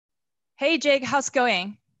Hey Jake, how's it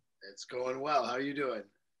going? It's going well. How are you doing?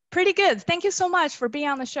 Pretty good. Thank you so much for being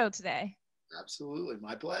on the show today. Absolutely.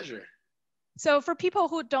 My pleasure. So for people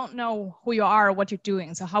who don't know who you are or what you're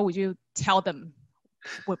doing, so how would you tell them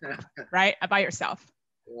what, right, about yourself?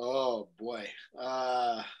 Oh boy.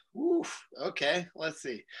 Okay, let's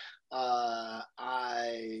see.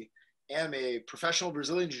 I am a professional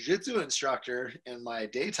Brazilian Jiu-Jitsu instructor in my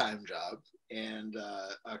daytime job, and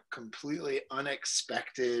a completely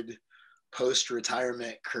unexpected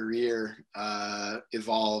post-retirement career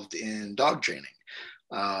evolved in dog training.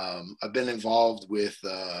 I've been involved with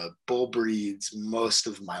bull breeds most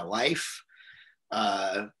of my life,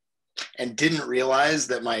 uh, and didn't realize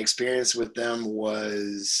that my experience with them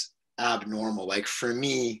was abnormal. Like for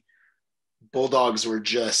me, bulldogs were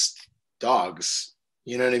just dogs.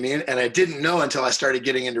 You know what I mean? And I didn't know until I started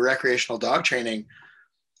getting into recreational dog training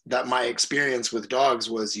that my experience with dogs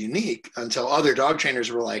was unique until other dog trainers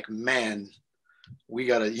were like, man, we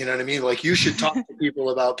gotta, you know what I mean? Like you should talk to people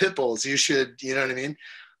about pit bulls. You should, you know what I mean?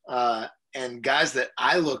 And guys that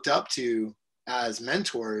I looked up to as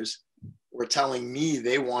mentors were telling me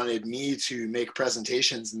they wanted me to make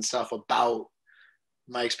presentations and stuff about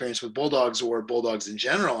my experience with bulldogs or bulldogs in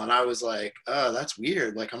general. And I was like, oh, that's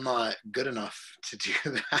weird. Like I'm not good enough to do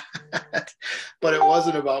that. But it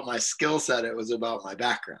wasn't about my skill set. It was about my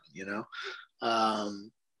background, you know?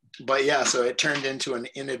 But yeah, so it turned into an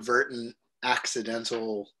inadvertent,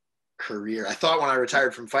 accidental career. I thought when I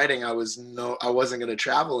retired from fighting, I wasn't going to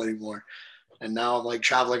travel anymore. And now I'm like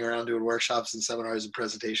traveling around doing workshops and seminars and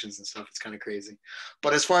presentations and stuff. It's kind of crazy.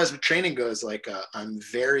 But as far as training goes, like I'm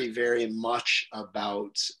very, very much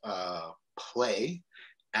about play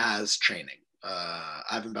as training.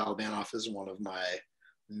 Ivan Balabanov is one of my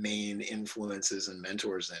main influences and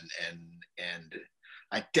mentors, and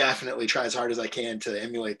I definitely try as hard as I can to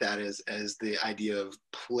emulate that as the idea of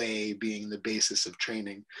play being the basis of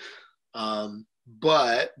training.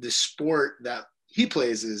 But the sport that he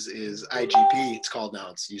plays is IGP. It's called now.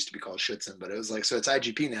 It used to be called Schutzen, but it was like, so it's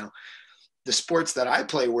IGP now. The sports that I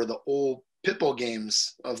play were the old pit bull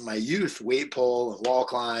games of my youth, weight pull and wall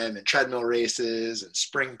climb and treadmill races and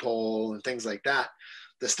spring pole and things like that.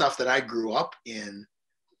 The stuff that I grew up in,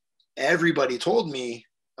 everybody told me,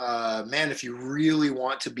 man, if you really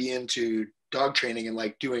want to be into dog training and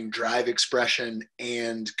like doing drive expression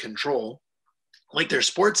and control, like there's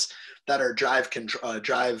sports that are drive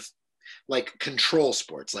like control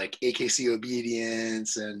sports, like AKC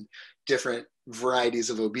obedience and different varieties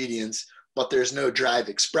of obedience, but there's no drive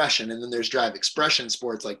expression. And then there's drive expression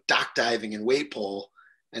sports like dock diving and weight pull.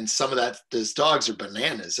 And some of that, those dogs are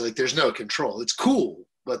bananas. Like there's no control. It's cool,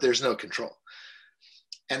 but there's no control.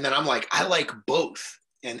 And then I'm like, I like both.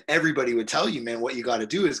 And everybody would tell you, man, what you got to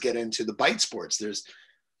do is get into the bite sports. There's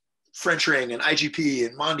French Ring and IGP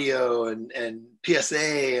and Mondio and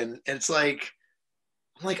PSA. And it's like,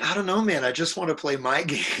 I'm like, I don't know, man. I just want to play my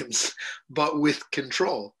games, but with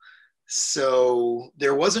control. So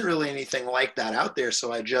there wasn't really anything like that out there.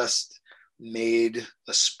 So I just made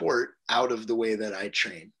a sport out of the way that I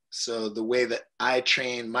train. So the way that I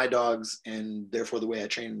train my dogs and therefore the way I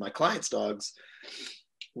train my clients' dogs,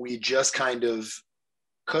 we just kind of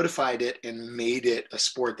codified it and made it a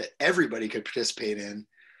sport that everybody could participate in,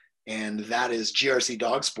 and that is GRC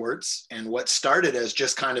Dog Sports. And what started as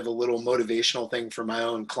just kind of a little motivational thing for my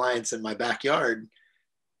own clients in my backyard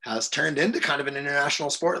has turned into kind of an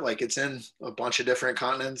international sport. Like it's in a bunch of different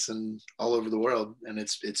continents and all over the world, and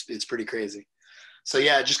it's pretty crazy. So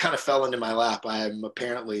yeah, it just kind of fell into my lap. I'm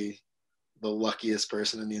apparently the luckiest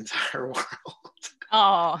person in the entire world.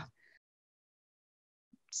 Oh,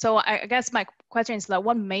 so I guess my question is like,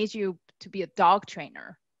 what made you to be a dog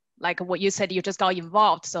trainer? Like what you said, you just got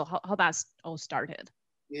involved. So how that all started?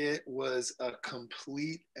 It was a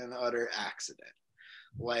complete and utter accident.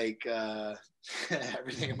 Like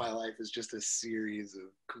everything in my life is just a series of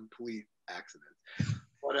complete accidents.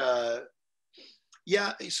 But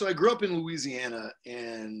yeah, so I grew up in Louisiana,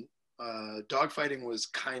 and dogfighting was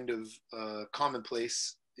kind of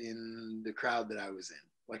commonplace in the crowd that I was in.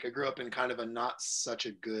 Like I grew up in kind of a not such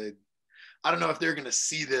a good, I don't know if they're going to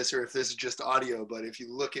see this or if this is just audio, but if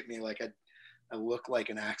you look at me, like I look like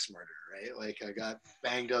an axe murderer, right? Like I got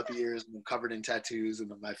banged up ears and I'm covered in tattoos, and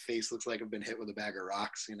my face looks like I've been hit with a bag of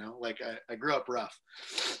rocks, you know? Like I grew up rough.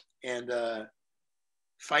 And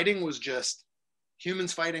fighting was just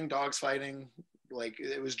humans fighting, dogs fighting. Like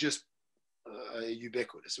it was just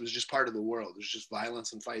ubiquitous. It was just part of the world. It was just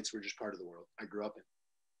violence and fights were just part of the world I grew up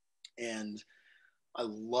in. And I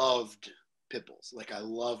loved pit bulls. Like I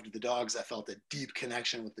loved the dogs. I felt a deep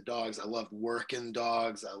connection with the dogs. I loved working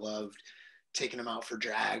dogs. I loved taking them out for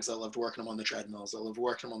drags. I loved working them on the treadmills. I loved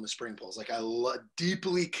working them on the spring poles. Like I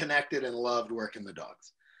deeply connected and loved working the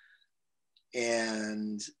dogs.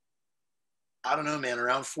 And I don't know, man,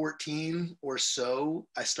 around 14 or so,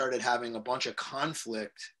 I started having a bunch of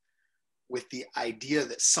conflict with the idea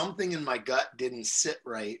that something in my gut didn't sit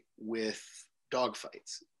right with dog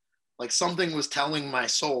fights. Like something was telling my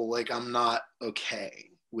soul, like, I'm not okay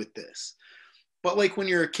with this. But like when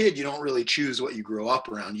you're a kid, you don't really choose what you grow up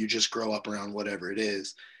around. You just grow up around whatever it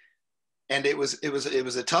is. And it was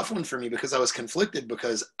a tough one for me because I was conflicted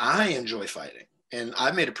because I enjoy fighting and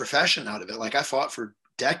I made a profession out of it. Like I fought for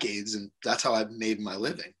decades and that's how I made my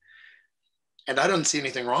living. And I don't see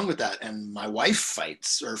anything wrong with that. And my wife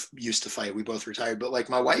fights or used to fight. We both retired, but like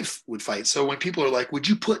my wife would fight. So when people are like, would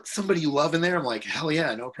you put somebody you love in there? I'm like, hell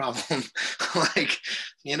yeah, no problem. Like,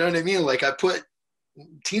 you know what I mean? Like I put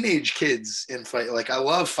teenage kids in fight. Like I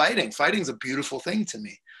love fighting. Fighting's a beautiful thing to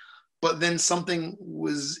me. But then something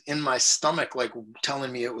was in my stomach, like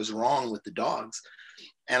telling me it was wrong with the dogs.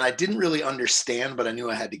 And I didn't really understand, but I knew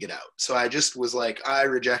I had to get out. So I just was like, I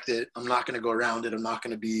reject it. I'm not going to go around it. I'm not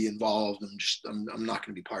going to be involved. I'm not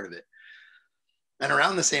going to be part of it. And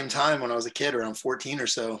around the same time, when I was a kid, around 14 or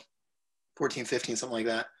so, 14, 15, something like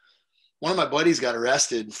that, one of my buddies got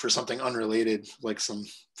arrested for something unrelated, like some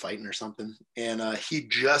fighting or something. And he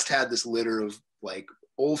just had this litter of like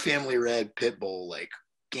old family red pit bull, like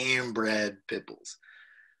game bred pit bulls.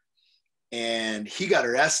 And he got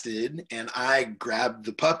arrested and I grabbed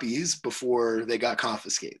the puppies before they got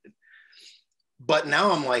confiscated. But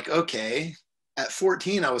now I'm like, okay, at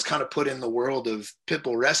 14, I was kind of put in the world of pit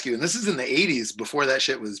bull rescue. And this is in the 80s before that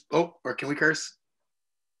shit was, or can we curse?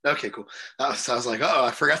 Okay, cool. So I was like, oh,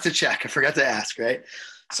 I forgot to check. I forgot to ask, right?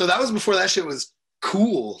 So that was before that shit was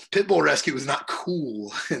cool. Pit bull rescue was not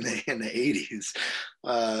cool in the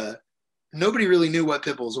 80s. Nobody really knew what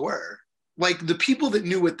pit bulls were. Like the people that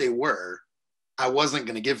knew what they were, I wasn't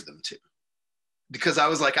going to give them to because I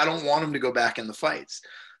was like, I don't want them to go back in the fights.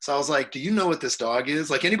 So I was like, do you know what this dog is?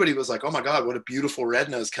 Like anybody was like, oh my God, what a beautiful red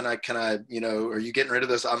nose. Can I, are you getting rid of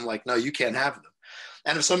this? I'm like, no, you can't have them.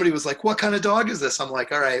 And if somebody was like, what kind of dog is this? I'm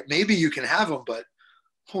like, all right, maybe you can have them, but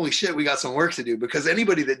holy shit, we got some work to do because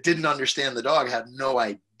anybody that didn't understand the dog had no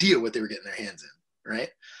idea what they were getting their hands in. Right.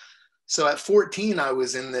 So at 14, I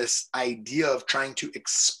was in this idea of trying to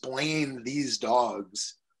explain these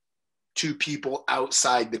dogs to people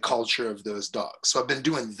outside the culture of those dogs. So I've been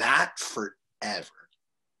doing that forever.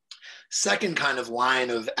 Second kind of line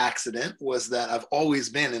of accident was that I've always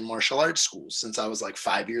been in martial arts schools since I was like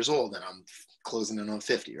 5 years old and I'm closing in on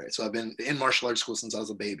 50, right? So I've been in martial arts school since I was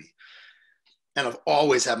a baby. And I've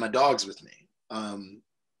always had my dogs with me.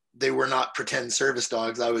 They were not pretend service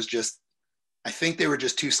dogs. I think they were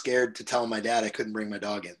just too scared to tell my dad I couldn't bring my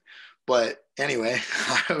dog in. But anyway,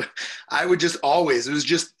 I would just always, it was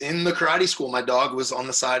just in the karate school, my dog was on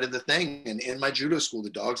the side of the thing. And in my judo school,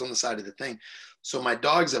 the dog's on the side of the thing. So my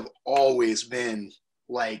dogs have always been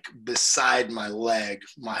like beside my leg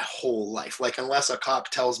my whole life. Like unless a cop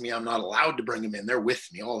tells me I'm not allowed to bring them in, they're with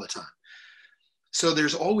me all the time. So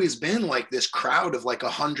there's always been like this crowd of like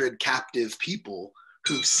 100 captive people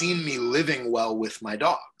who've seen me living well with my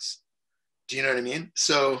dogs. Do you know what I mean?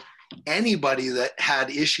 So anybody that had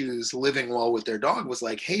issues living well with their dog was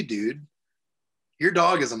like, hey, dude, your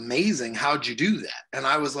dog is amazing. How'd you do that? And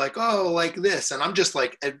I was like, oh, like this. And I'm just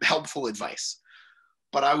like helpful advice.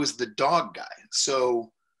 But I was the dog guy.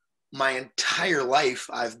 So my entire life,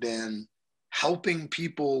 I've been helping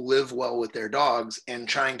people live well with their dogs and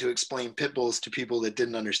trying to explain pit bulls to people that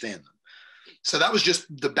didn't understand them. So that was just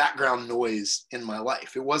the background noise in my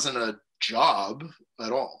life. It wasn't a job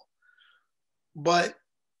at all. But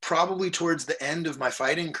probably towards the end of my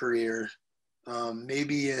fighting career,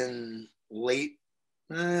 maybe in late,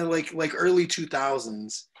 like early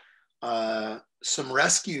 2000s, some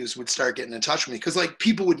rescues would start getting in touch with me because like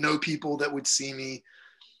people would know people that would see me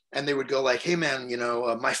and they would go like, hey man,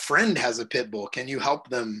 my friend has a pit bull. Can you help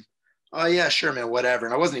them? Oh yeah, sure, man, whatever.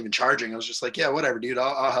 And I wasn't even charging. I was just like, yeah, whatever, dude,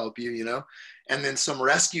 I'll help you, And then some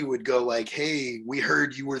rescue would go like, hey, we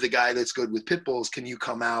heard you were the guy that's good with pit bulls. Can you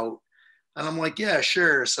come out? And I'm like, yeah,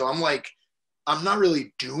 sure. So I'm like, I'm not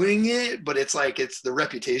really doing it, but it's like, the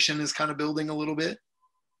reputation is kind of building a little bit.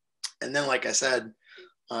 And then, like I said,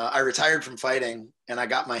 I retired from fighting and I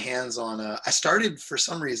got my hands on, I started for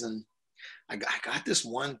some reason, I got this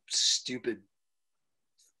one stupid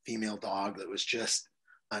female dog that was just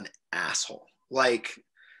an asshole. Like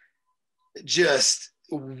just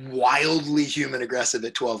wildly human aggressive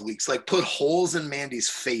at 12 weeks, like put holes in Mandy's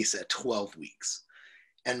face at 12 weeks.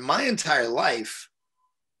 And my entire life,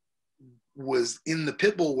 was in the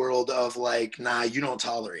pit bull world of like, nah, you don't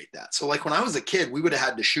tolerate that. So like when I was a kid, we would have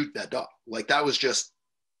had to shoot that dog. Like that was just,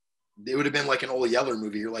 it would have been like an Ole Yeller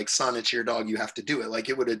movie. You're like, son, it's your dog. You have to do it. Like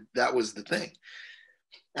it would have, that was the thing.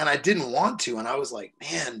 And I didn't want to. And I was like,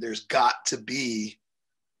 man, there's got to be,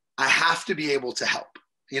 I have to be able to help,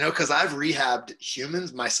 you know, because I've rehabbed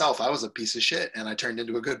humans myself. I was a piece of shit and I turned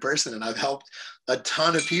into a good person, and I've helped a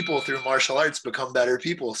ton of people through martial arts become better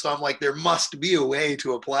people. So I'm like, there must be a way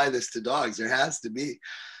to apply this to dogs. There has to be.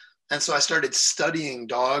 And so I started studying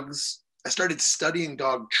dogs. I started studying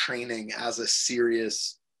dog training as a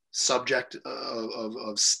serious subject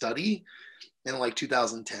of study in like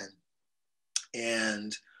 2010.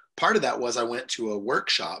 And part of that was I went to a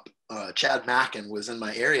workshop. Chad Mackin was in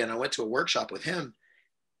my area, and I went to a workshop with him.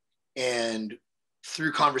 And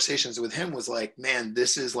through conversations with him was like, man,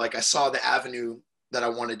 this is like, I saw the avenue that I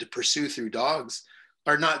wanted to pursue through dogs,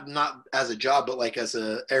 or not as a job, but like as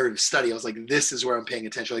a area of study. I was like, this is where I'm paying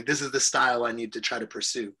attention. Like, this is the style I need to try to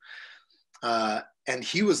pursue. And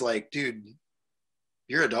he was like, dude,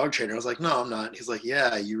 you're a dog trainer. I was like, no, I'm not. He's like,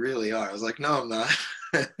 yeah, you really are. I was like, no, I'm not.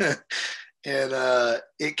 And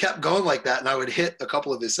it kept going like that. And I would hit a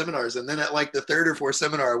couple of his seminars. And then at like the third or fourth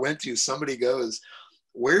seminar I went to, somebody goes,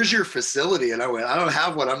 where's your facility? And I went, I don't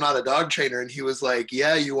have one. I'm not a dog trainer. And he was like,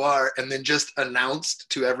 yeah, you are. And then just announced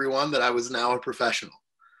to everyone that I was now a professional.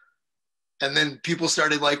 And then people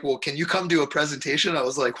started like, well, can you come do a presentation? I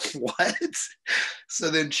was like, what? So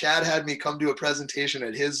then Chad had me come do a presentation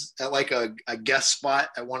at like a guest spot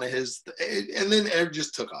at one of his, and then it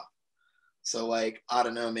just took off. So like, I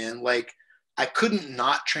don't know, man. Like, I couldn't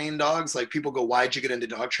not train dogs. Like, people go, why'd you get into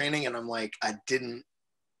dog training? And I'm like, I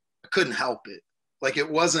couldn't help it. Like, it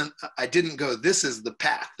wasn't, I didn't go, this is the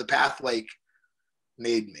path. The path like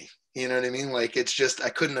made me, you know what I mean? Like, it's just, I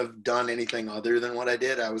couldn't have done anything other than what I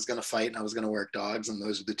did. I was going to fight and I was going to work dogs. And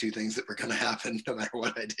those are the two things that were going to happen no matter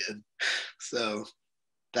what I did. So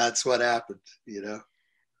that's what happened, you know?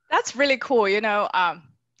 That's really cool. You know,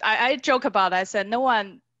 I joke about it. I said,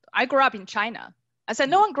 I grew up in China. I said,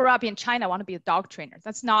 no one grew up in China want to be a dog trainer.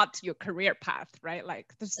 That's not your career path, right?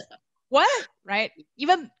 Like, what, right?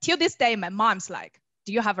 Even till this day, my mom's like,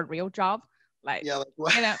 do you have a real job? Like, yeah, like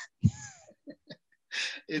what? You know.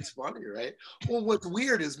 It's funny, right? Well, what's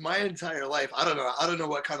weird is my entire life, I don't know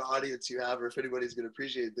what kind of audience you have or if anybody's going to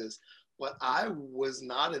appreciate this, but I was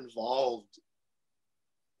not involved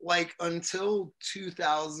like until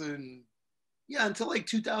 2000, until like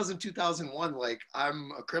 2000, 2001. Like,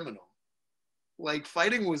 I'm a criminal. Like,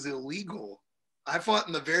 fighting was illegal. I fought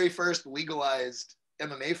in the very first legalized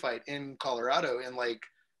MMA fight in Colorado in like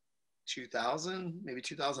 2000, maybe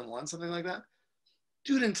 2001, something like that.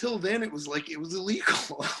 Dude, until then, it was like, it was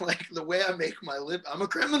illegal. Like, the way I make my living, I'm a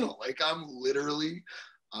criminal. Like, I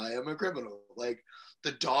am a criminal. Like,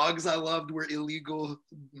 the dogs I loved were illegal.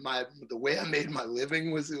 The way I made my living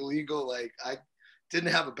was illegal. Like, I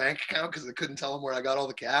didn't have a bank account because I couldn't tell them where I got all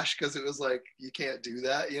the cash, because it was like, you can't do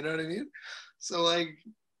that. You know what I mean? So like,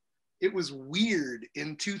 it was weird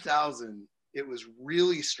in 2000. It was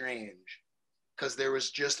really strange because there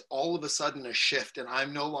was just all of a sudden a shift, and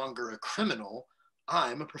I'm no longer a criminal.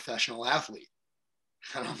 I'm a professional athlete.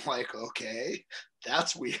 And I'm like, okay,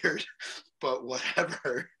 that's weird, but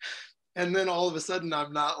whatever. And then all of a sudden,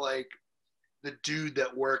 I'm not like the dude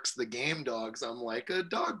that works the game dogs. I'm like a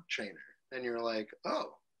dog trainer. And you're like,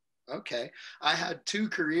 oh, okay. I had two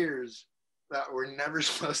careers that were never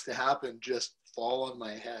supposed to happen just fall on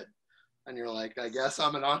my head. And you're like, I guess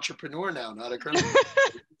I'm an entrepreneur now, not a criminal.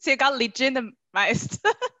 So you got legitimized.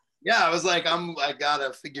 Yeah, I was like, I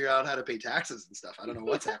gotta figure out how to pay taxes and stuff. I don't know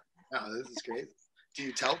what's happening now. This is crazy. Do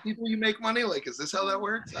you tell people you make money? Like, is this how that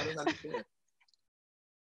works? I don't understand.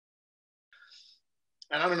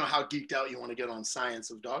 And I don't know how geeked out you want to get on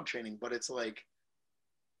science of dog training, but it's like,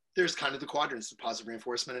 there's kind of the quadrants of positive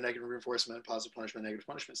reinforcement and negative reinforcement, positive punishment, negative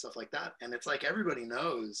punishment, stuff like that. And it's like, everybody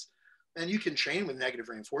knows, and you can train with negative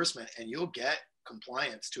reinforcement and you'll get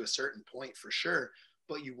compliance to a certain point for sure,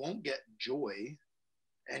 but you won't get joy,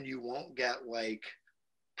 and you won't get like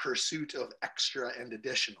pursuit of extra and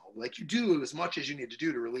additional. Like, you do as much as you need to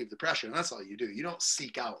do to relieve the pressure, and that's all you do. You don't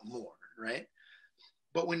seek out more, right?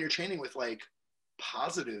 But when you're training with like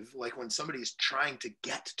positive, like when somebody's trying to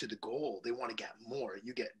get to the goal, they want to get more.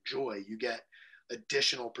 You get joy, you get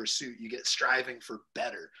additional pursuit, you get striving for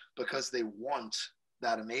better because they want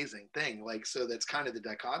that amazing thing. Like, so that's kind of the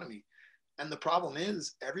dichotomy. And the problem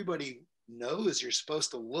is, everybody knows you're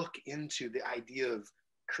supposed to look into the idea of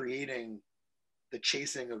creating the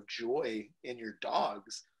chasing of joy in your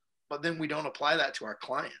dogs, but then we don't apply that to our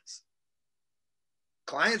clients.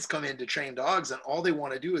 Clients come in to train dogs and all they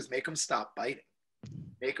want to do is make them stop biting,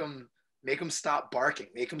 make them Make them stop barking,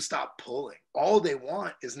 make them stop pulling. All they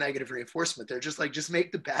want is negative reinforcement. They're just like, just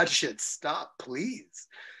make the bad shit stop, please.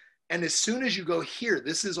 And as soon as you go, here,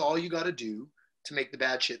 this is all you got to do to make the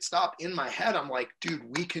bad shit stop. In my head, I'm like, dude,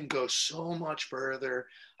 we can go so much further.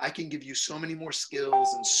 I can give you so many more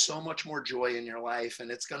skills and so much more joy in your life, and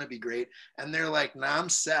it's going to be great. And they're like, nah, I'm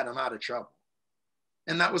set. I'm out of trouble.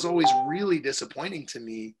 And that was always really disappointing to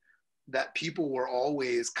me, that people were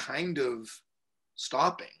always kind of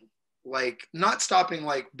stopping, like not stopping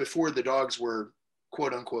like before the dogs were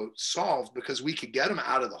quote unquote solved, because we could get them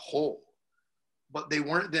out of the hole, but they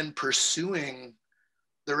weren't then pursuing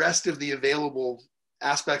the rest of the available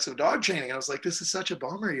aspects of dog training. I was like, this is such a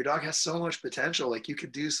bummer. Your dog has so much potential. Like you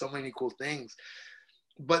could do so many cool things.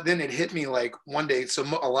 But then it hit me like one day. So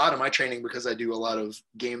a lot of my training, because I do a lot of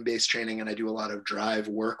game-based training and I do a lot of drive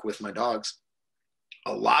work with my dogs,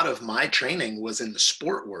 a lot of my training was in the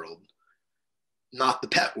sport world, not the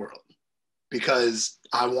pet world, because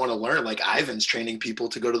I want to learn. Like Ivan's training people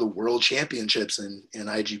to go to the world championships in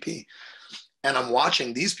IGP. And I'm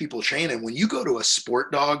watching these people train. And when you go to a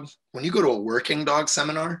sport dog, when you go to a working dog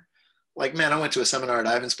seminar, like, man, I went to a seminar at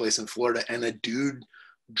Ivan's place in Florida, and a dude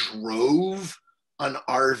drove an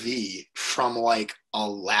RV from like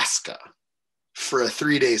Alaska for a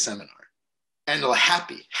 3-day seminar, and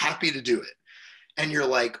happy to do it. And you're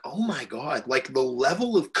like, oh my God, like the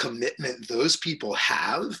level of commitment those people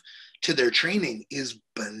have to their training is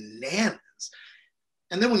bananas.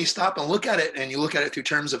 And then when you stop and look at it, and you look at it through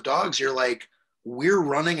terms of dogs, you're like, we're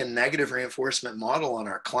running a negative reinforcement model on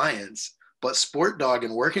our clients, but sport dog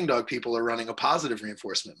and working dog people are running a positive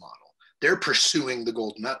reinforcement model. They're pursuing the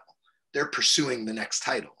gold medal. They're pursuing the next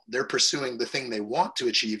title. They're pursuing the thing they want to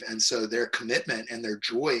achieve. And so their commitment and their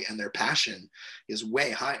joy and their passion is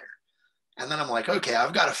way higher. And then I'm like, okay,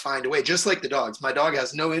 I've got to find a way, just like the dogs. My dog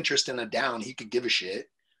has no interest in a down. He could give a shit.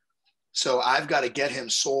 So I've got to get him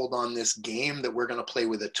sold on this game that we're going to play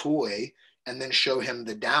with a toy, and then show him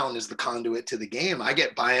the down is the conduit to the game. I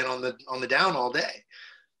get buy-in on the down all day.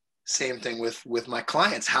 Same thing with my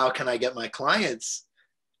clients. How can I get my clients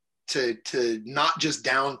to not just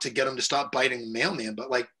down to get them to stop biting the mailman, but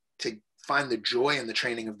like to find the joy in the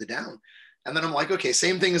training of the down? And then I'm like, okay,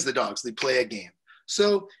 same thing as the dogs. They play a game.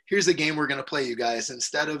 So here's a game we're going to play, you guys.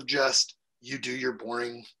 Instead of just you do your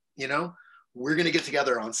boring, we're going to get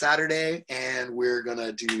together on Saturday and we're going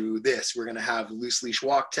to do this. We're going to have a loose leash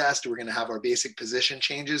walk test. We're going to have our basic position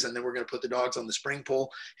changes. And then we're going to put the dogs on the spring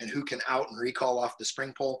pole, and who can out and recall off the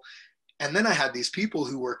spring pole. And then I had these people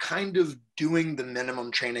who were kind of doing the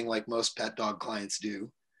minimum training like most pet dog clients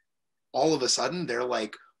do. All of a sudden, they're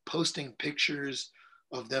like posting pictures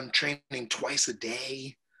of them training twice a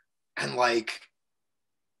day, and like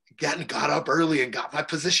got up early and got my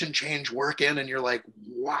position change work in. And you're like,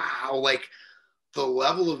 wow, like the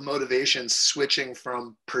level of motivation switching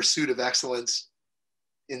from pursuit of excellence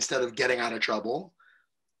instead of getting out of trouble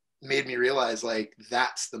made me realize like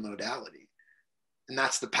that's the modality. And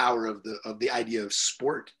that's the power of the idea of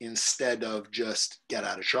sport instead of just get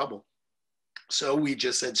out of trouble. So we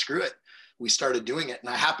just said, screw it. We started doing it. And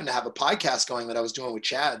I happened to have a podcast going that I was doing with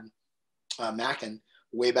Chad Mackin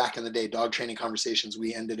way back in the day, Dog Training Conversations.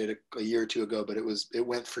 We ended it a year or two ago, but it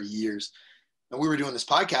went for years. And we were doing this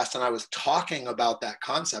podcast, and I was talking about that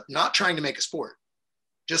concept, not trying to make a sport,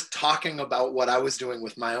 just talking about what I was doing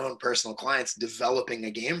with my own personal clients, developing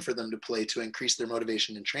a game for them to play to increase their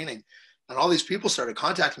motivation and training. And all these people started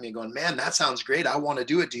contacting me going, man, that sounds great. I want to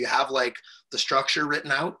do it. Do you have like the structure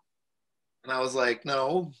written out? And I was like,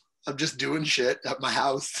 no, I'm just doing shit at my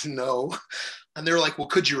house. No. And they were like, well,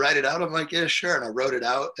 could you write it out? I'm like, yeah, sure. And I wrote it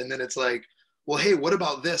out. And then it's like, well, hey, what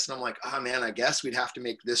about this? And I'm like, oh man, I guess we'd have to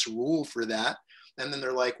make this rule for that. And then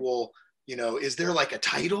they're like, well, is there like a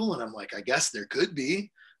title? And I'm like, I guess there could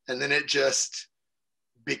be. And then it just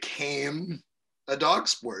became a dog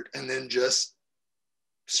sport, and then just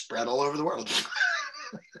spread all over the world.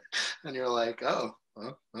 And you're like, oh,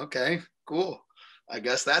 well, okay, cool. I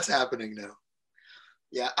guess that's happening now.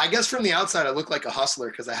 Yeah, I guess from the outside, I look like a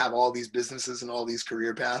hustler because I have all these businesses and all these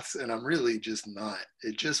career paths, and I'm really just not.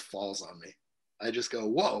 It just falls on me. I just go,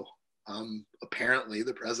 whoa, I'm apparently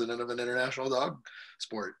the president of an international dog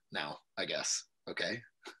sport now, I guess. Okay.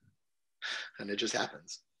 And it just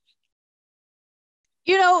happens.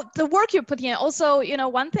 The work you put in also,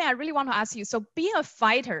 one thing I really want to ask you, so being a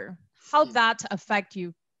fighter, how that affect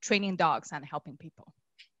you training dogs and helping people?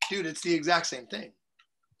 Dude, it's the exact same thing.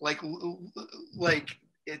 Like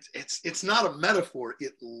it's not a metaphor.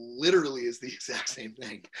 It literally is the exact same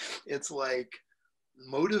thing. It's like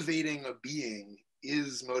motivating a being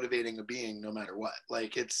is motivating a being no matter what.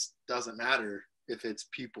 Like it doesn't matter if it's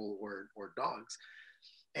people or dogs.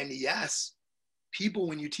 And yes, people,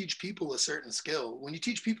 when you teach people a certain skill, when you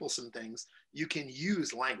teach people some things, you can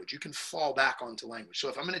use language. You can fall back onto language. So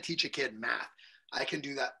if I'm going to teach a kid math, I can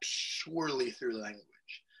do that purely through language.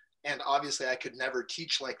 And obviously, I could never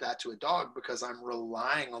teach like that to a dog because I'm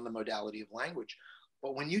relying on the modality of language.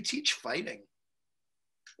 But when you teach fighting,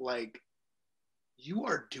 like, you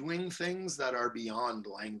are doing things that are beyond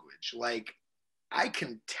language. Like, I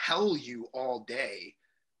can tell you all day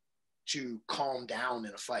to calm down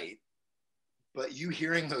in a fight, but you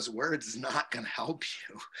hearing those words is not going to help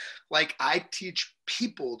you. Like, I teach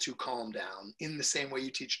people to calm down in the same way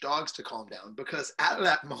you teach dogs to calm down, because at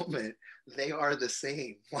that moment, they are the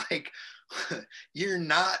same. Like, you're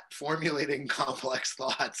not formulating complex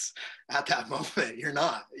thoughts at that moment. You're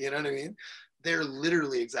not, you know what I mean? They're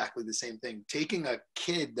literally exactly the same thing. Taking a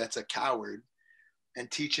kid that's a coward and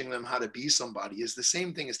teaching them how to be somebody is the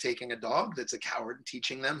same thing as taking a dog that's a coward and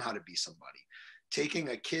teaching them how to be somebody. Taking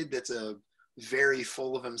a kid that's a very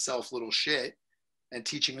full of himself little shit and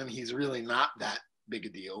teaching them he's really not that big a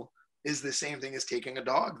deal is the same thing as taking a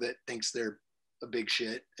dog that thinks they're a big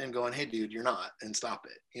shit and going, hey dude, you're not, and stop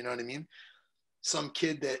it. You know what I mean? Some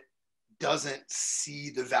kid that doesn't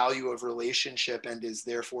see the value of relationship and is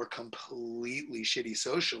therefore completely shitty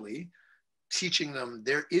socially, teaching them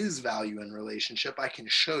there is value in relationship, I can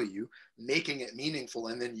show you, making it meaningful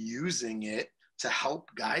and then using it to help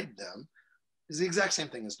guide them, is the exact same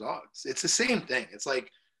thing as dogs. It's the same thing. It's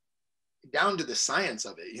like down to the science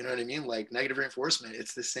of it. You know what I mean? Like negative reinforcement,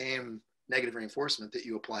 it's the same negative reinforcement that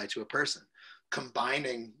you apply to a person.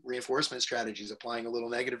 Combining reinforcement strategies, applying a little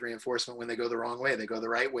negative reinforcement when they go the wrong way, they go the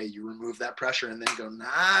right way, you remove that pressure and then go,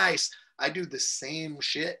 nice. I do the same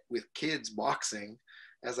shit with kids boxing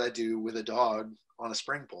as I do with a dog on a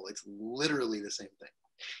spring pole. It's literally the same thing.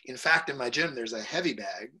 In fact, in my gym, there's a heavy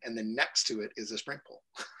bag and then next to it is a spring pole.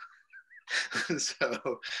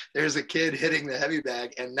 So there's a kid hitting the heavy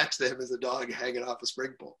bag and next to him is a dog hanging off a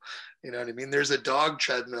spring pole. You know what I mean? There's a dog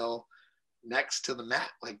treadmill next to the mat.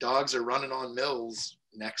 Like, dogs are running on mills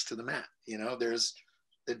next to the mat. You know, there's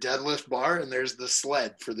the deadlift bar and there's the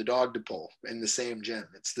sled for the dog to pull in the same gym.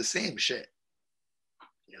 It's the same shit,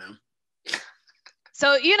 you know?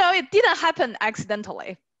 So, you know, it didn't happen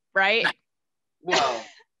accidentally, right? Well,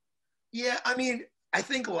 yeah, I mean, I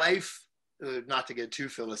think life, not to get too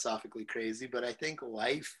philosophically crazy, but I think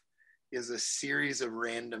life is a series of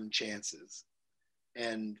random chances.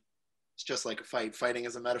 And it's just like a fight. Fighting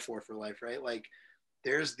is a metaphor for life, right? Like,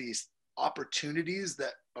 there's these opportunities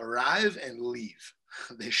that arrive and leave.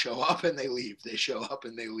 They show up and they leave. They show up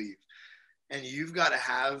and they leave. And you've got to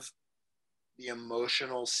have the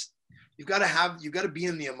emotional, you've got to be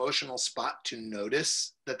in the emotional spot to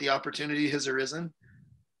notice that the opportunity has arisen.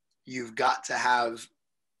 You've got to have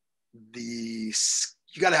the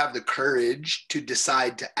courage to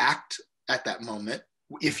decide to act at that moment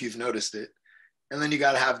if you've noticed it, and then you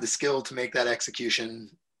got to have the skill to make that execution,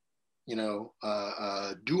 you know,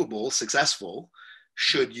 doable, successful,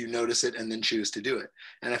 should you notice it and then choose to do it.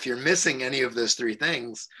 And if you're missing any of those three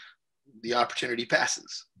things, the opportunity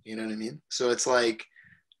passes. You know what I mean? So it's like,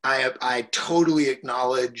 I totally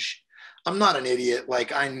acknowledge, I'm not an idiot.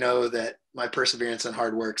 Like, I know that my perseverance and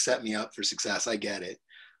hard work set me up for success. I get it.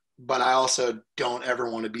 But I also don't ever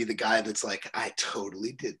want to be the guy that's like, I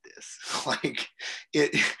totally did this. Like,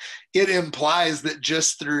 it implies that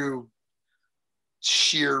just through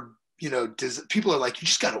sheer, you know, people are like, you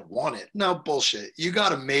just got to want it. No, bullshit. You got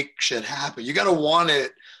to make shit happen. You got to want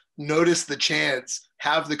it, notice the chance,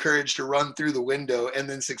 have the courage to run through the window, and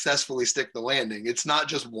then successfully stick the landing. It's not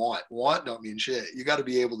just want. Want don't mean shit. You got to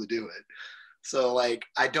be able to do it. So, like,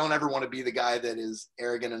 I don't ever want to be the guy that is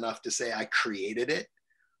arrogant enough to say I created it.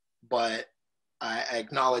 But I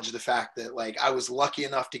acknowledge the fact that, like, I was lucky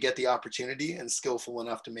enough to get the opportunity and skillful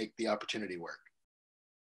enough to make the opportunity work.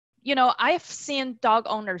 You know, I've seen dog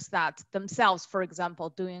owners that themselves, for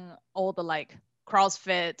example, doing all the like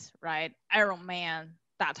CrossFit, right? Ironman,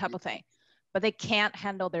 that type of thing, but they can't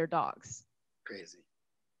handle their dogs. Crazy.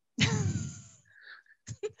 It's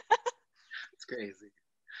crazy,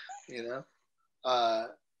 you know?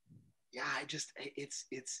 Yeah,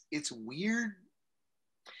 it's weird.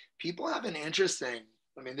 People have an interesting,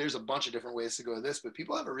 I mean, there's a bunch of different ways to go with this, but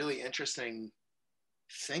people have a really interesting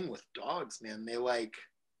thing with dogs, man.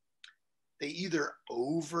 They either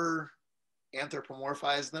over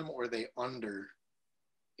anthropomorphize them or they under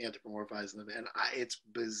anthropomorphize them. And it's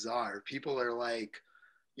bizarre. People are like,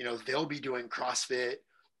 you know, they'll be doing CrossFit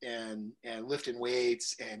and lifting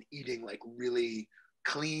weights and eating like really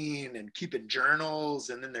clean and keeping journals.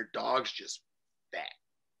 And then their dog's just fat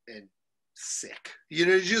and sick, you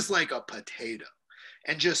know, just like a potato.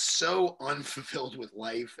 and just so unfulfilled with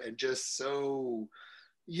life and just so,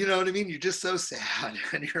 you know what I mean? You're just so sad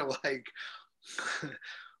and you're like,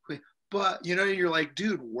 but you know, you're like,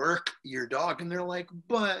 dude, work your dog. And they're like,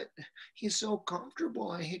 but he's so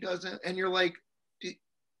comfortable and he doesn't. And you're like,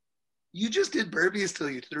 you just did burpees till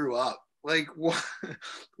you threw up. Like,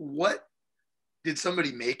 what did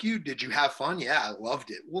somebody make you? Did you have fun? Yeah, I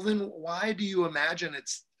loved it. Well, then why do you imagine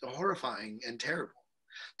it's horrifying and terrible?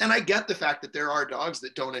 And I get the fact that there are dogs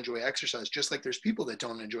that don't enjoy exercise, just like there's people that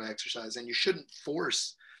don't enjoy exercise. And you shouldn't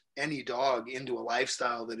force any dog into a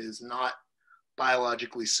lifestyle that is not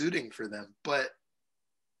biologically suiting for them. But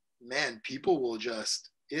man, people will just,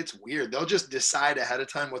 it's weird. They'll just decide ahead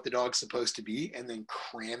of time what the dog's supposed to be and then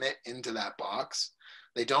cram it into that box.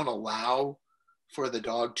 They don't allow for the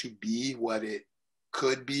dog to be what it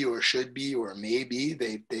could be or should be or may be.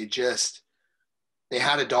 They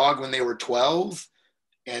had a dog when they were 12,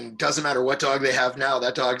 and doesn't matter what dog they have now,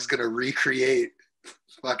 that dog's going to recreate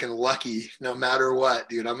fucking Lucky no matter what,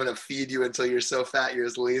 dude. I'm going to feed you until you're so fat you're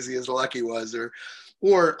as lazy as Lucky was,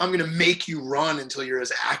 or I'm going to make you run until you're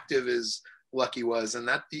as active as Lucky was. And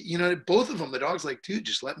that, you know, both of them, the dog's like, dude,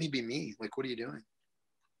 just let me be me. Like, what are you doing?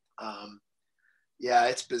 Yeah,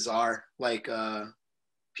 it's bizarre. Like,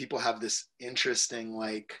 people have this interesting,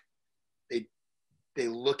 like, they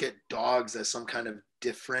look at dogs as some kind of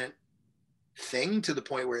different thing to the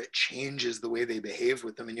point where it changes the way they behave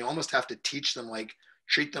with them. And you almost have to teach them, like,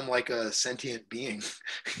 treat them like a sentient being.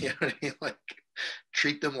 You know what I mean? Like,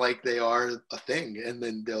 treat them like they are a thing, and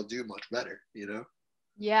then they'll do much better, you know?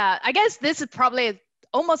 Yeah, I guess this is probably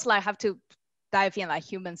almost like have to dive in like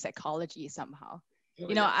human psychology somehow.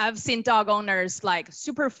 You know, I've seen dog owners like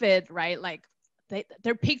super fit, right? Like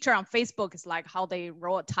their picture on Facebook is like how they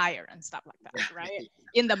roll a tire and stuff like that, right?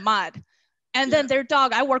 In the mud. And then their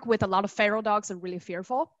dog, I work with a lot of feral dogs are really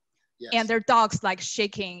fearful. Yes. And their dog's like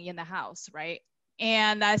shaking in the house, right?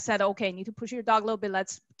 And I said, okay, you need to push your dog a little bit.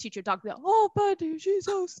 Let's teach your dog, oh, buddy, she's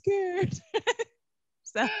so scared.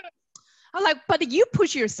 So I'm like, but you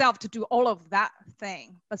push yourself to do all of that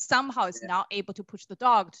thing, but somehow it's not able to push the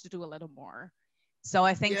dog to do a little more. So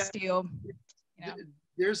I think still, you know.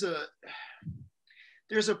 There's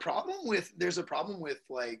a problem with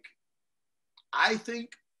like, I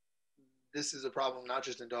think this is a problem not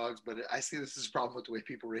just in dogs, but I see this as a problem with the way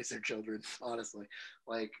people raise their children, honestly.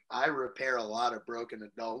 Like, I repair a lot of broken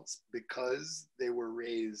adults because they were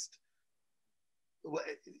raised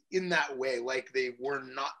in that way. Like, they were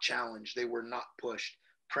not challenged, they were not pushed.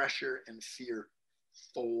 Pressure and fear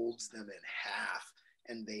folds them in half,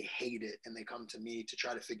 and they hate it, and they come to me to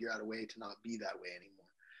try to figure out a way to not be that way anymore.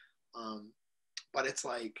 But it's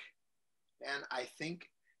like, man, I think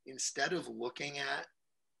instead of looking at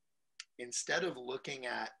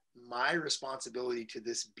my responsibility to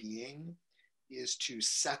this being is to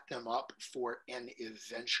set them up for an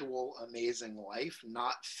eventual amazing life,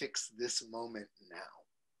 not fix this moment now.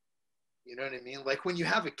 You know what I mean? Like, when you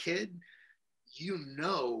have a kid, you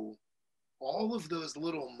know, all of those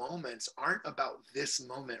little moments aren't about this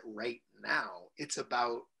moment right now. It's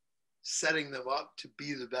about setting them up to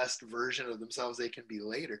be the best version of themselves they can be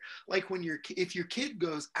later. Like, if your kid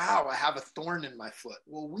goes, ow, I have a thorn in my foot.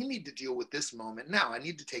 Well, we need to deal with this moment now. I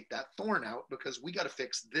need to take that thorn out because we got to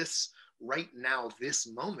fix this right now. This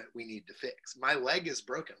moment we need to fix. My leg is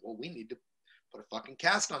broken. Well, we need to put a fucking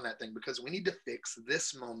cast on that thing because we need to fix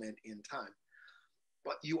this moment in time.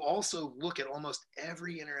 But you also look at almost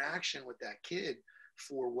every interaction with that kid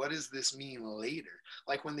for what does this mean later?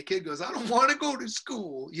 Like, when the kid goes, I don't want to go to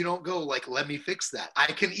school, you don't go like, let me fix that. I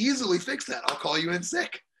can easily fix that. I'll call you in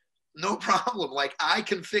sick. No problem. Like, I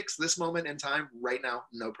can fix this moment in time right now.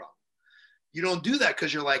 No problem. You don't do that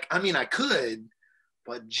because you're like, I mean, I could,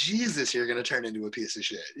 but Jesus, you're going to turn into a piece of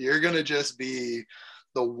shit. You're going to just be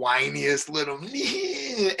the whiniest little,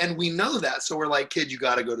 and we know that. So we're like, kid, you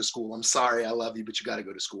got to go to school. I'm sorry, I love you, but you got to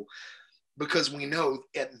go to school. Because we know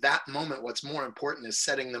at that moment, what's more important is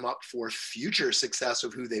setting them up for future success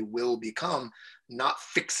of who they will become, not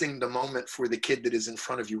fixing the moment for the kid that is in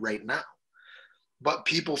front of you right now. But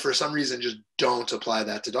people, for some reason, just don't apply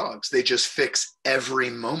that to dogs. They just fix every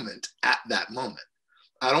moment at that moment.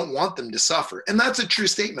 I don't want them to suffer. And that's a true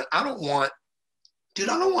statement. I don't want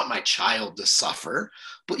my child to suffer,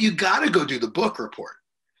 but you got to go do the book report.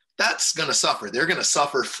 That's going to suffer. They're going to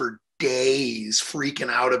suffer for days freaking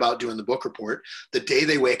out about doing the book report. The day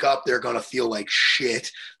they wake up, they're going to feel like shit.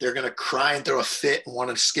 They're going to cry and throw a fit and want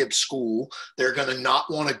to skip school. They're going to not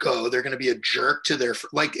want to go. They're going to be a jerk to their,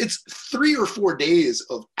 like, it's 3 or 4 days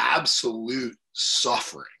of absolute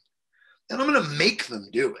suffering. And I'm going to make them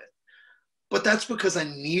do it. But that's because I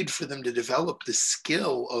need for them to develop the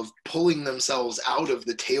skill of pulling themselves out of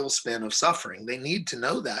the tailspin of suffering. They need to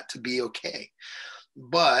know that to be okay.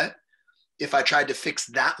 But if I tried to fix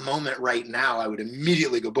that moment right now, I would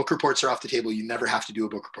immediately go, book reports are off the table. You never have to do a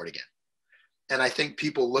book report again. And I think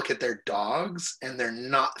people look at their dogs and they're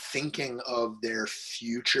not thinking of their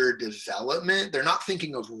future development. They're not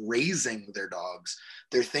thinking of raising their dogs.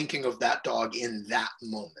 They're thinking of that dog in that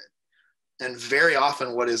moment. And very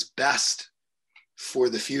often what is best for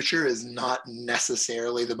the future is not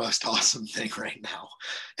necessarily the most awesome thing right now.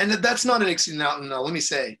 And that's not an excuse. Now let me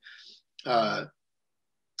say,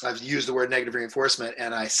 I've used the word negative reinforcement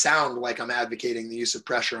and I sound like I'm advocating the use of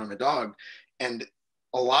pressure on a dog. And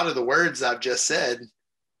a lot of the words I've just said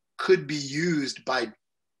could be used by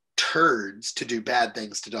turds to do bad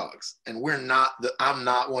things to dogs. And I'm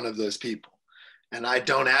not one of those people. And I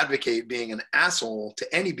don't advocate being an asshole to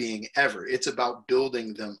any being ever. It's about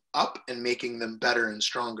building them up and making them better and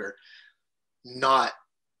stronger, not,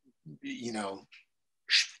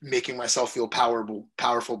 making myself feel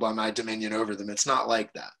powerful by my dominion over them. It's not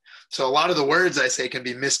like that. So a lot of the words I say can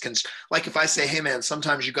be misconstrued. Like if I say, hey man,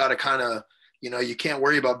 sometimes you got to kind of, you can't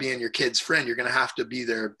worry about being your kid's friend. You're going to have to be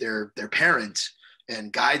their parent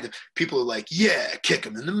and guide them. People are like, yeah, kick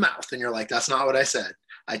them in the mouth. And you're like, that's not what I said.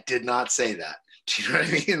 I did not say that. Do you know what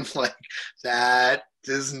I mean? Like that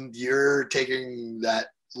isn't, you're taking that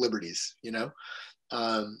liberties,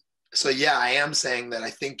 So yeah, I am saying that I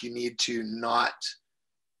think you need to not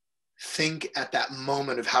think at that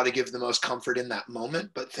moment of how to give the most comfort in that moment,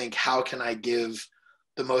 but think, how can I give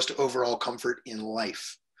the most overall comfort in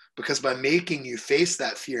life? Because by making you face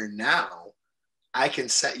that fear now, I can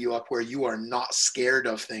set you up where you are not scared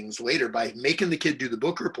of things later. By making the kid do the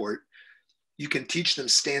book report, you can teach them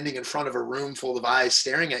standing in front of a room full of eyes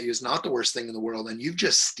staring at you is not the worst thing in the world. And you've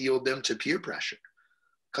just steeled them to peer pressure.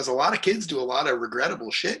 Because a lot of kids do a lot of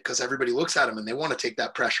regrettable shit because everybody looks at them and they want to take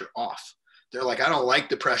that pressure off. They're like, I don't like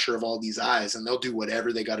the pressure of all these eyes, and they'll do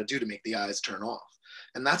whatever they got to do to make the eyes turn off.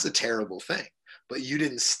 And that's a terrible thing. But you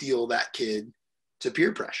didn't steal that kid to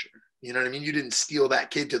peer pressure. You know what I mean? You didn't steal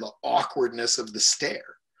that kid to the awkwardness of the stare.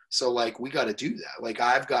 So like, we got to do that. Like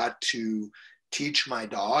I've got to teach my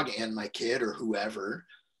dog and my kid or whoever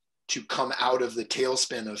to come out of the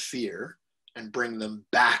tailspin of fear and bring them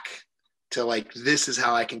back to like, this is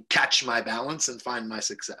how I can catch my balance and find my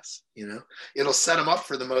success. It'll set them up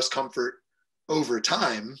for the most comfort over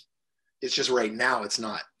time. It's just right now, it's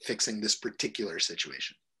not fixing this particular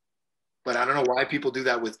situation. But I don't know why people do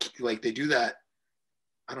that they do that.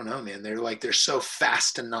 I don't know, man. They're so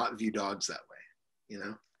fast to not view dogs that way.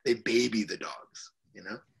 They baby the dogs,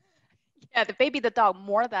 Yeah, they baby the dog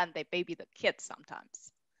more than they baby the kids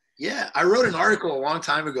sometimes. Yeah, I wrote an article a long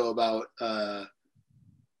time ago about, I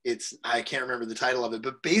can't remember the title of it,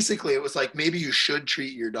 but basically it was like, maybe you should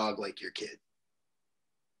treat your dog like your kid.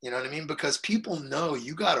 You know what I mean? Because people know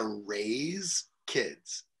you got to raise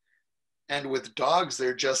kids. And with dogs,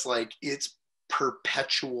 they're just like, it's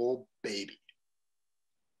perpetual baby.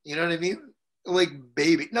 You know what I mean? Like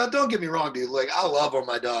baby. Now, don't get me wrong, dude. Like, I love all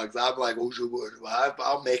my dogs. I'm like,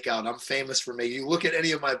 I'll make out. I'm famous for making. You look at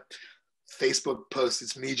any of my Facebook posts,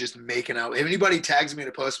 it's me just making out. If anybody tags me in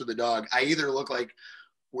a post with a dog, I either look like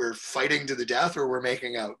we're fighting to the death or we're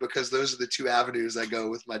making out, because those are the two avenues I go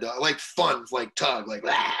with my dog. Like fun, like tug, like,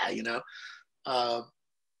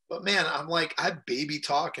 but man, I'm like, I baby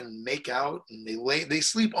talk and make out, and they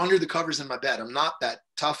sleep under the covers in my bed. I'm not that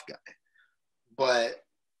tough guy, but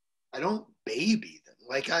I don't baby them.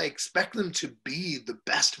 Like I expect them to be the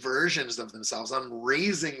best versions of themselves. I'm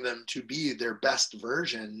raising them to be their best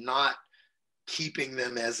version, not keeping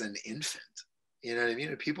them as an infant. You know what I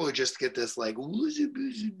mean? People would just get this like,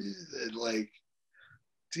 like,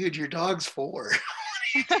 dude, your dog's 4.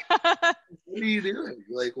 What are you doing?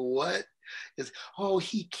 Like, what is, oh,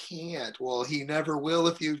 he can't. Well, he never will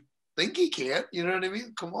if you think he can't. You know what I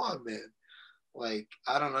mean? Come on, man. Like,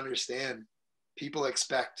 I don't understand. People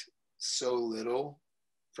expect so little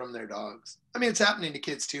from their dogs. I mean, it's happening to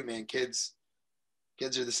kids too, man. Kids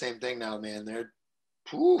are the same thing now, man. They're,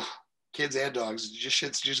 kids and dogs,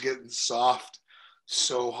 shit's just getting soft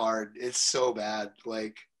so hard. It's so bad.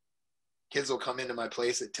 Like, kids will come into my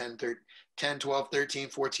place at 10, 12, 13,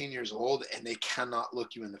 14 years old, and they cannot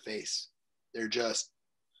look you in the face. They're just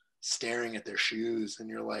staring at their shoes, and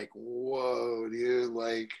you're like, whoa, dude,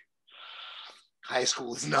 like, high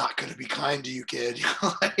school is not going to be kind to you, kid.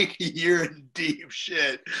 Like, you're in deep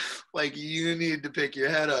shit. Like, you need to pick your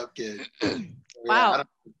head up, kid. Wow. Yeah,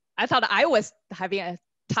 I thought I was having a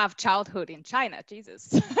tough childhood in China.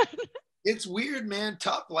 Jesus. It's weird, man.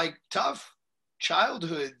 Tough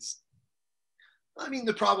childhoods. I mean,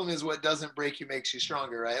 the problem is what doesn't break you makes you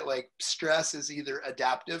stronger, right? Like stress is either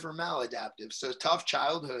adaptive or maladaptive. So tough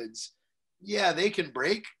childhoods, yeah, they can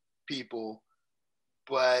break people,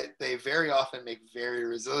 but they very often make very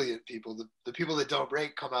resilient people. The people that don't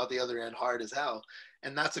break come out the other end hard as hell.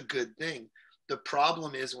 And that's a good thing. The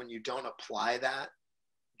problem is when you don't apply that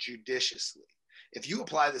judiciously. If you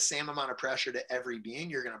apply the same amount of pressure to every being,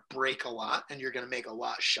 you're going to break a lot and you're going to make a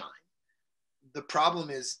lot shine. The problem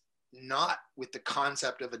is not with the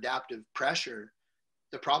concept of adaptive pressure.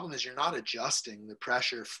 The problem is you're not adjusting the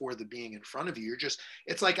pressure for the being in front of you. You're just,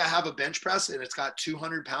 it's like I have a bench press and it's got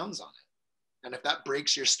 200 pounds on it. And if that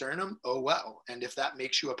breaks your sternum, oh well. And if that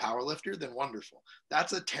makes you a power lifter, then wonderful.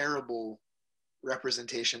 That's a terrible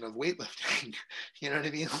representation of weightlifting. You know what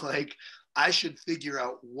I mean? Like, I should figure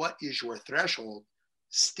out what is your threshold,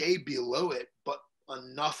 stay below it, but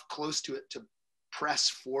enough close to it to press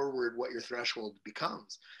forward what your threshold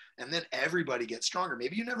becomes. And then everybody gets stronger.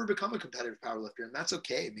 Maybe you never become a competitive powerlifter, and that's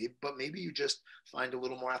okay. But maybe you just find a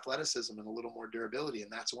little more athleticism and a little more durability,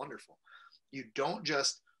 and that's wonderful. You don't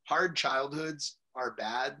just, hard childhoods are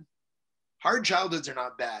bad. Hard childhoods are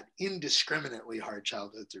not bad. Indiscriminately hard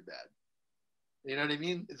childhoods are bad. You know what I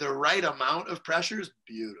mean? The right amount of pressure is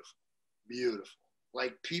beautiful. Beautiful.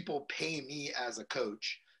 Like, people pay me as a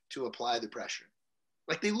coach to apply the pressure.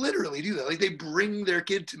 Like, they literally do that. Like, they bring their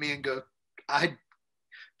kid to me and go,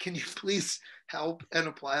 can you please help and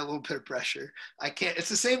apply a little bit of pressure? I can't. It's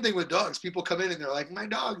the same thing with dogs. People come in and they're like, my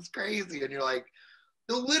dog's crazy. And you're like,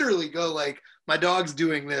 they'll literally go like, my dog's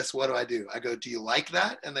doing this. What do? I go, do you like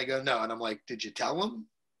that? And they go, no. And I'm like, did you tell them?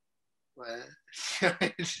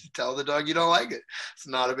 Tell the dog you don't like it. It's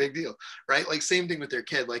not a big deal, right? Like, same thing with their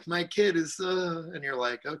kid. Like, my kid is, and you're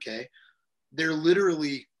like, okay. They're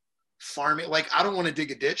literally farming. Like, I don't want to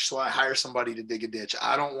dig a ditch, so I hire somebody to dig a ditch.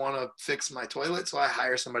 I don't want to fix my toilet, so I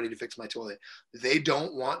hire somebody to fix my toilet. They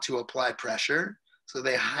don't want to apply pressure, so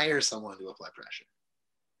they hire someone to apply pressure.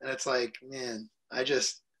 And it's like, man,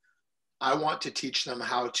 I want to teach them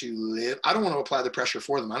how to live. I don't want to apply the pressure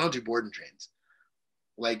for them. I don't do board and trains.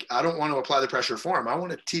 Like, I don't want to apply the pressure for them. I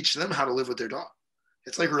want to teach them how to live with their dog.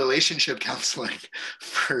 It's like relationship counseling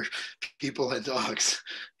for people and dogs.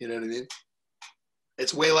 You know what I mean?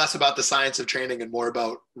 It's way less about the science of training and more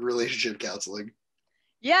about relationship counseling.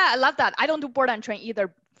 Yeah, I love that. I don't do board and train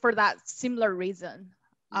either for that similar reason.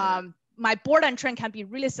 Yeah. My board and train can be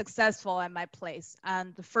really successful at my place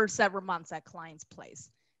and the first several months at client's place.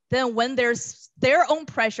 Then when there's their own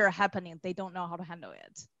pressure happening, they don't know how to handle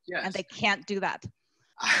it. Yes. And they can't do that.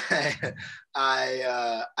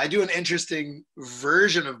 I do an interesting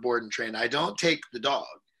version of board and train. I don't take the dog.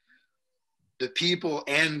 The people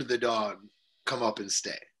and the dog come up and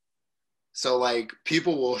stay. So, like,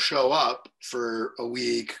 people will show up for a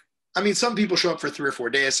week. I mean, some people show up for 3 or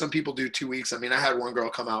 4 days. Some people do 2 weeks. I mean, I had one girl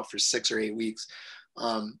come out for 6 or 8 weeks.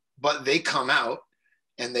 But they come out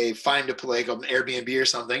and they find a like an Airbnb or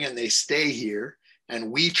something, and they stay here. And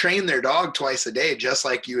we train their dog twice a day, just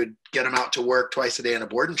like you would get them out to work twice a day in a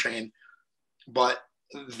board and train. But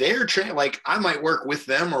they're trained, like, I might work with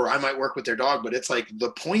them or I might work with their dog, but it's like,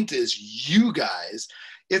 the point is you guys.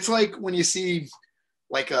 It's like when you see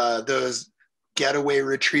like those getaway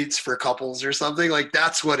retreats for couples or something, like,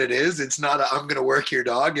 that's what it is. It's not I'm going to work your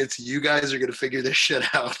dog. It's you guys are going to figure this shit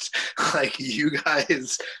out. Like, you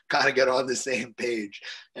guys got to get on the same page.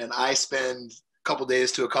 And I spend a couple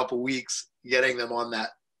days to a couple weeks getting them on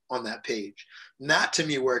that page. And that to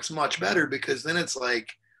me works much better, because then it's like,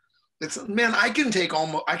 man, I can take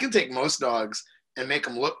most dogs and make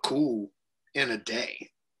them look cool in a day.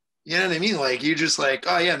 You know what I mean? Like, you just like,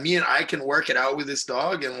 oh yeah, me and I can work it out with this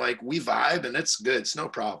dog and like we vibe and it's good. It's no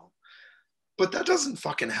problem. But that doesn't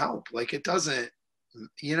fucking help. Like, it doesn't,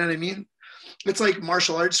 you know what I mean? It's like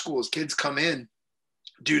martial arts schools. Kids come in,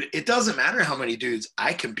 dude, it doesn't matter how many dudes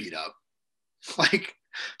I can beat up. Like,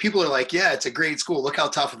 people are like, yeah, it's a great school. Look how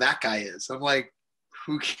tough that guy is. I'm like,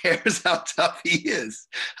 who cares how tough he is?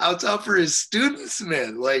 How tough are his students,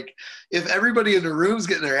 man? Like, if everybody in the room's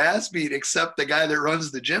getting their ass beat except the guy that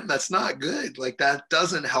runs the gym, that's not good. Like, that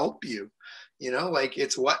doesn't help you. You know, like,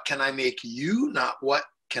 it's what can I make you, not what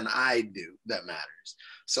can I do, that matters.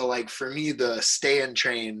 So, like, for me, the stay and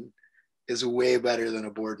train is way better than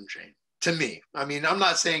a board and train, to me. I mean, I'm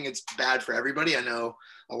not saying it's bad for everybody. I know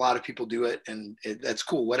a lot of people do it and that's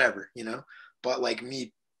cool, whatever, you know. But like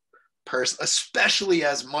me, especially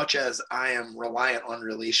as much as I am reliant on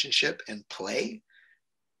relationship and play,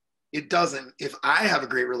 it doesn't, if I have a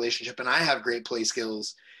great relationship and I have great play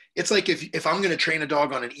skills, it's like if I'm going to train a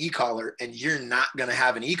dog on an e-collar and you're not going to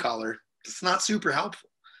have an e-collar, it's not super helpful.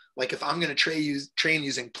 Like, if I'm going to train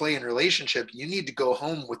using play and relationship, you need to go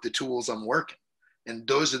home with the tools I'm working. And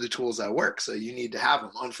those are the tools that work. So you need to have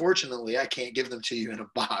them. Unfortunately, I can't give them to you in a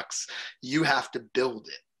box. You have to build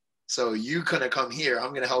it. So you kind of come here,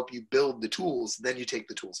 I'm going to help you build the tools. Then you take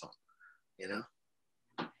the tools home, you know?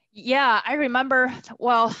 Yeah, I remember,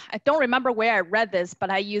 well, I don't remember where I read this, but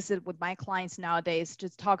I use it with my clients nowadays to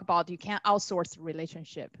talk about you can't outsource the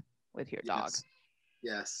relationship with your dog.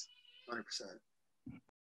 Yes, 100%.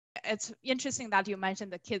 It's interesting that you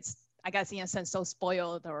mentioned the kids, I guess, in a sense, so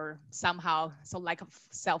spoiled or somehow so lack of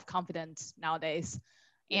self-confidence nowadays.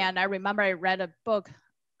 Yeah. And I remember I read a book,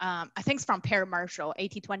 I think it's from Perry Marshall,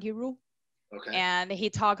 80-20 rule. Okay. And he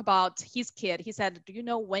talked about his kid. He said, do you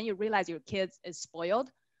know when you realize your kid is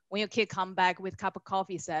spoiled? When your kid come back with a cup of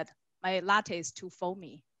coffee, said, my latte is too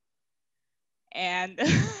foamy. And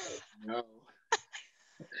no.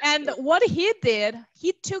 And what he did,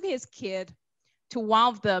 he took his kid to one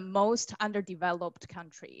of the most underdeveloped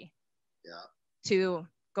country. Yeah. To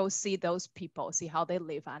go see those people, see how they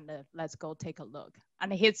live, and let's go take a look.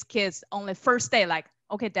 And his kids only first day like,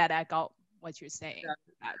 okay, Dad, I got what you're saying. Yeah,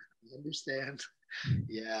 I understand.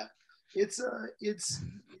 Yeah. It's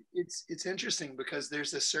interesting because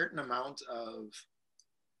there's a certain amount of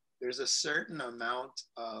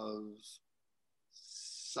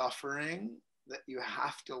suffering that you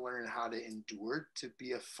have to learn how to endure to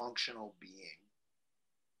be a functional being,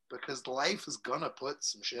 because life is gonna put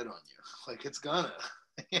some shit on you. Like it's gonna,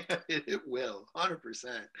 it will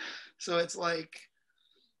 100%. So it's like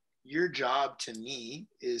your job to me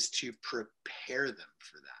is to prepare them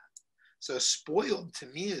for that. So spoiled to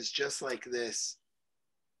me is just like this.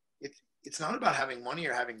 It's not about having money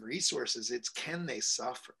or having resources. It's can they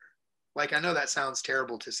suffer? Like, I know that sounds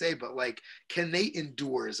terrible to say, but like, can they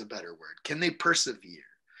endure is a better word. Can they persevere?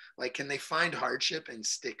 Like, can they find hardship and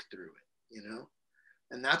stick through it, you know?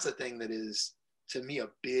 And that's a thing that is, to me, a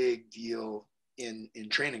big deal in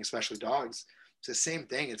training, especially dogs. It's the same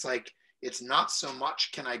thing. It's like, it's not so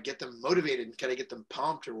much, can I get them motivated and can I get them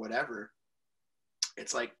pumped or whatever?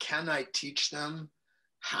 It's like, can I teach them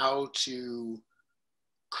how to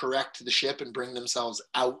correct the ship and bring themselves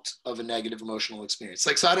out of a negative emotional experience?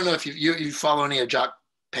 Like, so I don't know if you follow any of Jack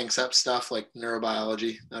Panksepp stuff, like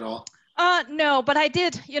neurobiology at all? No, but I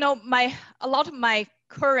did, you know, a lot of my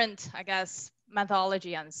current, I guess,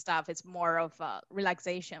 methodology and stuff is more of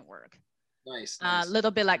relaxation work. Nice. A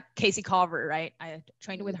little bit like Casey Carver, right? I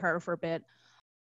trained with her for a bit.